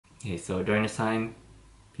Okay, so during this time,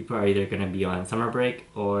 people are either going to be on summer break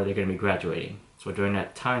or they're going to be graduating. So during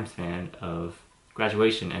that time span of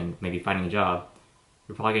graduation and maybe finding a job,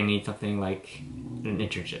 you're probably going to need something like an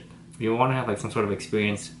internship. You want to have like some sort of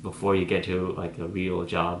experience before you get to like a real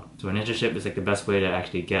job. So an internship is like the best way to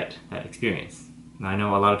actually get that experience. Now I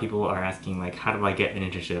know a lot of people are asking like, how do I get an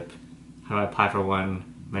internship? How do I apply for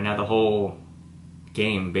one? Right now the whole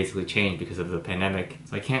game basically changed because of the pandemic.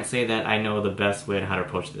 So I can't say that I know the best way on how to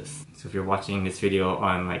approach this. So if you're watching this video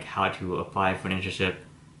on like how to apply for an internship,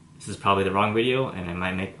 this is probably the wrong video and I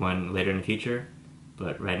might make one later in the future.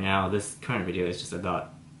 But right now this current video is just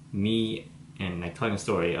about me and like telling a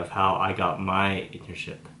story of how I got my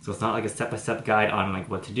internship. So it's not like a step-by-step guide on like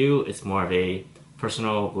what to do, it's more of a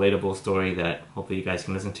personal, relatable story that hopefully you guys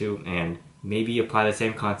can listen to and maybe apply the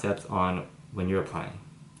same concepts on when you're applying.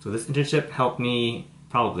 So this internship helped me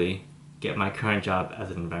probably get my current job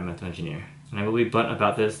as an environmental engineer. And I will be blunt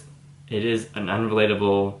about this, it is an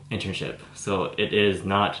unrelatable internship. So it is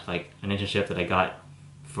not like an internship that I got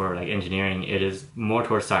for like engineering, it is more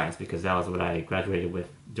towards science because that was what I graduated with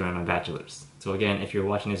during my bachelor's. So again, if you're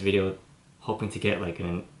watching this video hoping to get like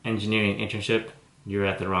an engineering internship, you're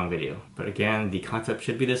at the wrong video. But again, the concept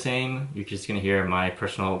should be the same. You're just gonna hear my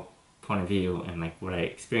personal point of view and like what I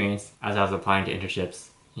experienced as I was applying to internships.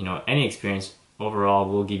 You know, any experience overall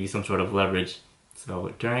will give you some sort of leverage.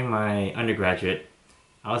 So during my undergraduate,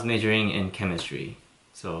 I was majoring in chemistry.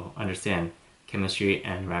 So understand, chemistry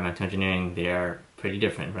and environmental engineering, they are pretty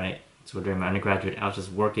different, right? So during my undergraduate, I was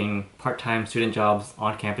just working part-time student jobs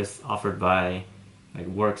on campus offered by like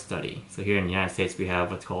work study. So here in the United States, we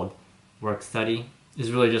have what's called work study. It's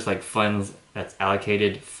really just like funds that's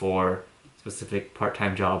allocated for specific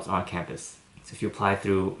part-time jobs on campus. So if you apply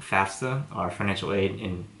through FAFSA, or financial aid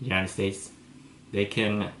in the United States, they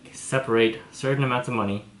can separate certain amounts of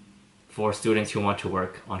money for students who want to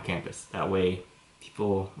work on campus. That way,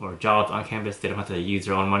 people or jobs on campus, they don't have to use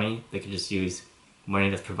their own money. They can just use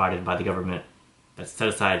money that's provided by the government that's set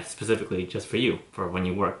aside specifically just for you, for when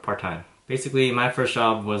you work part-time. Basically, my first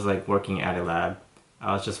job was like working at a lab.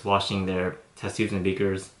 I was just washing their test tubes and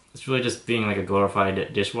beakers. It's really just being like a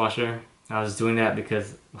glorified dishwasher. I was doing that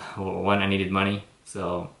because, well, one, I needed money.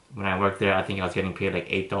 So when I worked there, I think I was getting paid like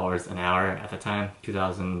 $8 an hour at the time,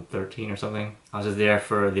 2013 or something. I was just there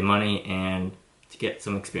for the money and to get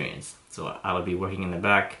some experience. So I would be working in the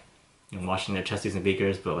back and washing their test tubes and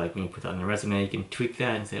beakers, but like when you put that on the resume, you can tweak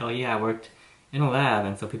that and say, oh yeah, I worked in a lab.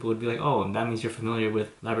 And so people would be like, oh, that means you're familiar with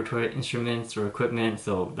laboratory instruments or equipment.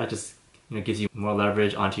 So that just, you know, gives you more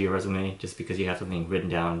leverage onto your resume just because you have something written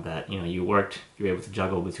down that, you know, you worked, you're able to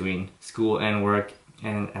juggle between school and work,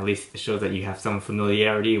 and at least it shows that you have some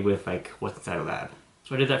familiarity with like what's inside a lab.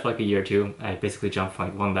 So I did that for like a year or two. I basically jumped from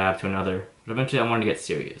like one lab to another, but eventually I wanted to get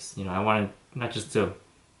serious. You know, I wanted not just to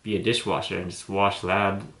be a dishwasher and just wash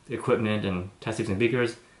lab equipment and test tubes and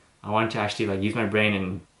beakers. I wanted to actually like use my brain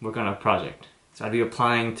and work on a project. So I'd be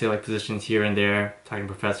applying to like positions here and there, talking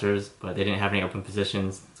to professors, but they didn't have any open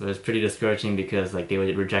positions. So it was pretty discouraging because like they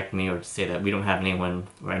would reject me or say that we don't have anyone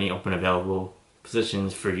or any open available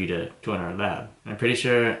positions for you to join our lab. And I'm pretty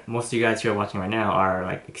sure most of you guys who are watching right now are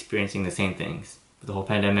like experiencing the same things with the whole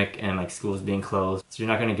pandemic and like schools being closed. So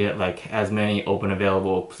you're not going to get like as many open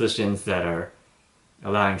available positions that are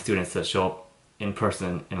allowing students to show up in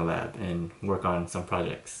person in a lab and work on some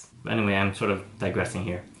projects. But anyway, I'm sort of digressing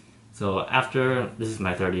here. So after, this is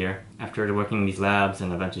my third year, after working in these labs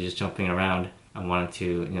and eventually just jumping around, I wanted to,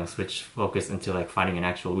 you know, switch focus into like finding an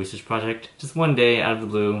actual research project. Just one day out of the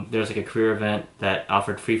blue, there was like a career event that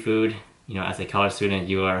offered free food. You know, as a college student,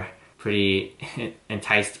 you are pretty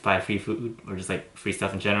enticed by free food or just like free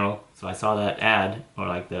stuff in general. So I saw that ad or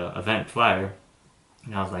like the event flyer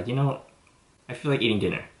and I was like, you know, I feel like eating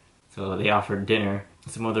dinner. So they offered dinner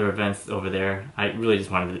and some other events over there. I really just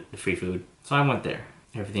wanted the free food. So I went there.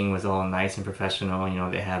 Everything was all nice and professional. You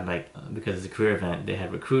know, they had like, because it's a career event, they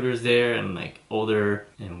had recruiters there and like older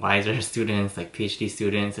and wiser students, like PhD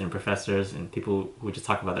students and professors and people who would just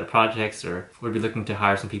talk about their projects or would be looking to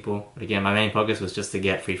hire some people. But again, my main focus was just to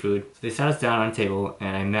get free food. So they sat us down on a table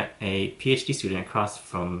and I met a PhD student across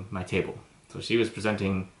from my table. So she was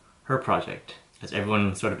presenting her project. As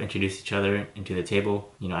everyone sort of introduced each other into the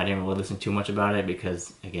table, you know, I didn't really listen too much about it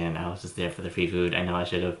because again, I was just there for the free food. I know I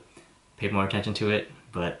should have paid more attention to it,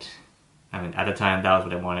 but I mean, at the time, that was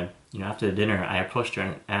what I wanted. You know, after the dinner, I approached her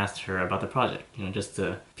and asked her about the project, you know, just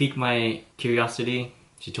to pique my curiosity.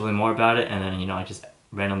 She told me more about it, and then, you know, I just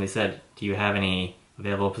randomly said, do you have any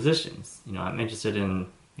available positions? You know, I'm interested in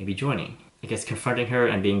maybe joining. I guess confronting her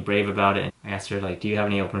and being brave about it, I asked her, like, do you have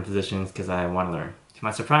any open positions because I want to learn? To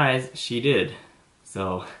my surprise, she did.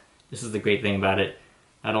 So this is the great thing about it.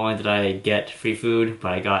 not only did I get free food,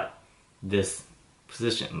 but I got this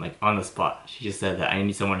position, like on the spot. She just said that I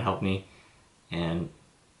need someone to help me, and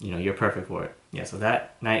you know, you're perfect for it. Yeah, so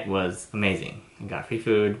that night was amazing. I got free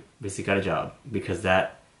food, basically got a job, because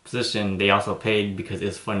that position they also paid because it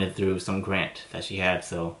was funded through some grant that she had.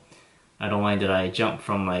 So not only did I jump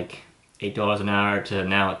from like $8 an hour to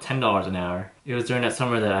now $10 an hour, it was during that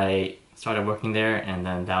summer that I started working there, and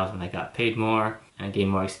then that was when I got paid more and I gained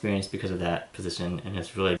more experience because of that position, and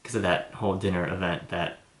it's really because of that whole dinner event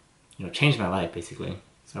that, you know, changed my life basically.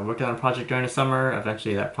 So I worked on a project during the summer.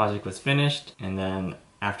 Eventually that project was finished, and then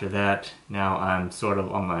after that, now I'm sort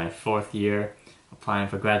of on my 4th year applying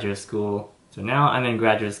for graduate school. So now I'm in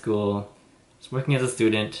graduate school, just working as a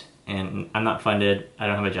student, and I'm not funded, I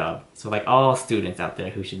don't have a job. So like all students out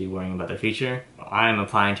there who should be worrying about their future, I'm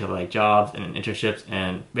applying to like jobs and internships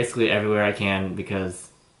and basically everywhere I can, because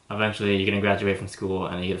eventually you're gonna graduate from school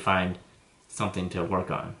and you're gonna find something to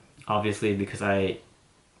work on. Obviously, because I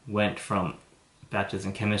went from bachelor's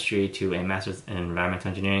in chemistry to a master's in environmental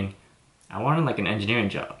engineering, I wanted like an engineering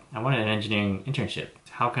job. I wanted an engineering internship.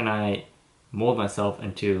 How can I mold myself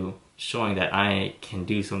into showing that I can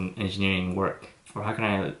do some engineering work? Or how can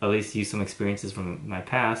I at least use some experiences from my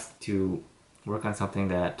past to work on something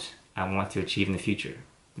that I want to achieve in the future,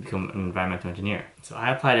 to become an environmental engineer? So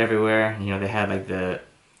I applied everywhere. You know, they had like the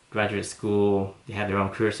graduate school, they had their own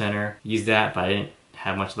career center. Used that, but I didn't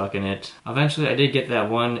have much luck in it. Eventually I did get that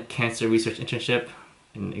one cancer research internship.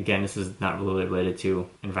 And again, this is not really related to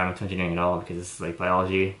environmental engineering at all, because this is like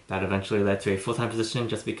biology. That eventually led to a full-time position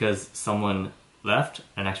just because someone left,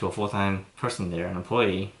 an actual full-time person there, an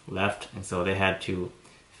employee left, and so they had to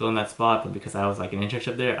fill in that spot. But because I was like an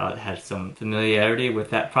internship there, I had some familiarity with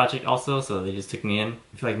that project also, so they just took me in.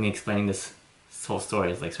 I feel like me explaining this whole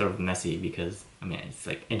story is like sort of messy, because I mean, it's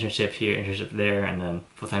like internship here, internship there, and then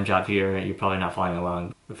full-time job here. You're probably not following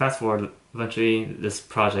along. But fast forward, eventually this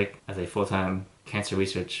project, as a full-time cancer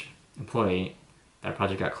research employee, that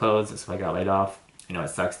project got closed, so I got laid off. You know, it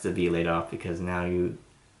sucks to be laid off because now you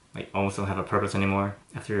like almost don't have a purpose anymore.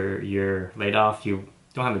 After you're laid off, you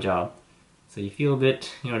don't have a job, so you feel a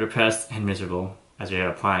bit, you know, depressed and miserable as you're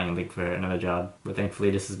applying and looking for another job. But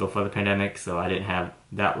thankfully this is before the pandemic, so I didn't have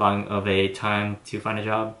that long of a time to find a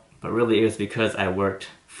job. But really it was because I worked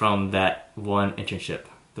from that one internship,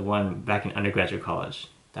 the one back in undergraduate college,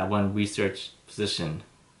 that one research position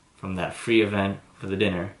from that free event for the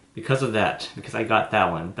dinner. Because of that, because I got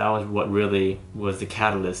that one, that was what really was the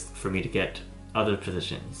catalyst for me to get other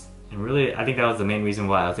positions. And really, I think that was the main reason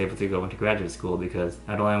why I was able to go into graduate school, because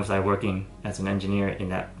not only was I working as an engineer in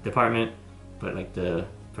that department, but like the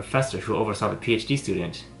professor who oversaw the PhD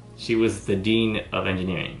student, she was the dean of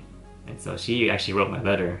engineering. And so she actually wrote my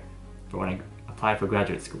letter for when I applied for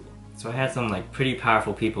graduate school. So I had some like pretty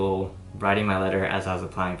powerful people writing my letter as I was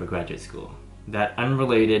applying for graduate school. That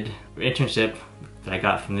unrelated internship that I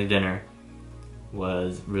got from the dinner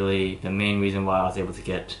was really the main reason why I was able to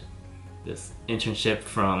get this internship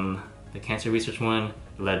from the cancer research one.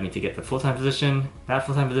 It led me to get the full-time position. That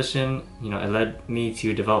full-time position, you know, it led me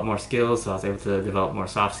to develop more skills, so I was able to develop more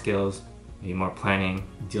soft skills, maybe more planning,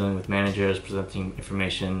 dealing with managers, presenting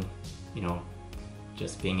information, you know,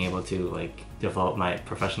 just being able to like develop my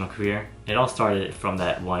professional career. It all started from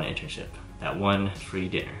that one internship, that one free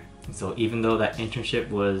dinner. And so even though that internship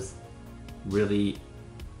was really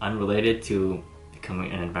unrelated to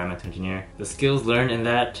becoming an environmental engineer, the skills learned in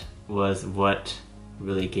that was what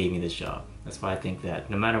really gave me this job. That's why I think that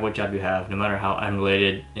no matter what job you have, no matter how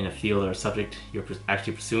unrelated in a field or a subject you're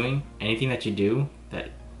actually pursuing, anything that you do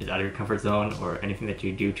that is out of your comfort zone, or anything that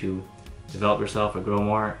you do to develop yourself or grow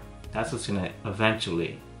more, that's what's gonna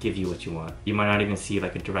eventually give you what you want. You might not even see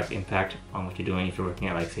like a direct impact on what you're doing if you're working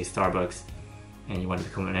at like say Starbucks and you want to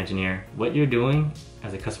become an engineer. What you're doing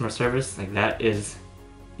as a customer service, like that is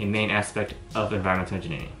a main aspect of environmental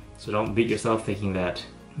engineering. So don't beat yourself thinking that,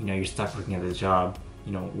 you know, you're stuck working at this job,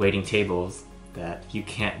 you know, waiting tables, that you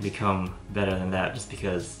can't become better than that just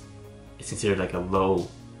because it's considered like a low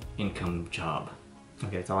income job.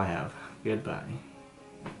 Okay, that's all I have. Goodbye.